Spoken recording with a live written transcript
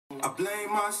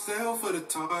blame myself for the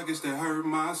targets that hurt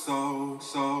my soul.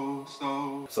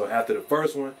 So after the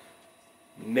first one,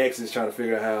 next is trying to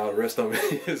figure out how the rest of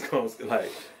it is going to,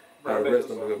 like, how the rest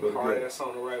of them are going to go together. That's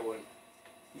on the right one.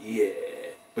 Yeah.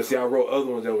 But see, I wrote other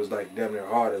ones that was like damn near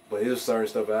harder. But it was certain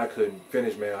stuff that I couldn't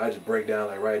finish, man. I just break down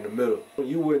like right in the middle.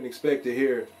 You wouldn't expect to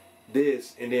hear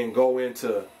this and then go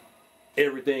into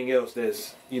everything else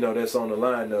that's, you know, that's on the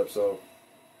lineup. So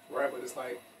right, but it's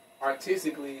like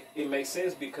artistically it makes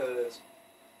sense because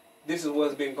this is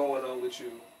what's been going on with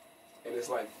you, and it's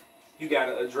like you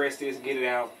gotta address this, get it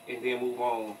out, and then move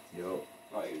on. Yo,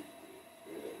 like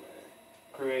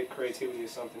yeah, man, creativity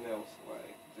is something else.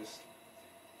 Like just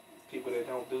people that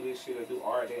don't do this shit or do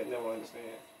art, they'll never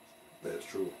understand. That's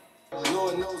true.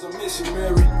 Lord knows I'm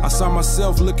missionary. I saw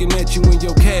myself looking at you in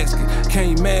your casket.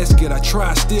 Can't mask it. I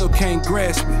try, still can't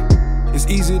grasp it. It's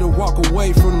easy to walk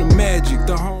away from the magic,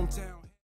 the hometown.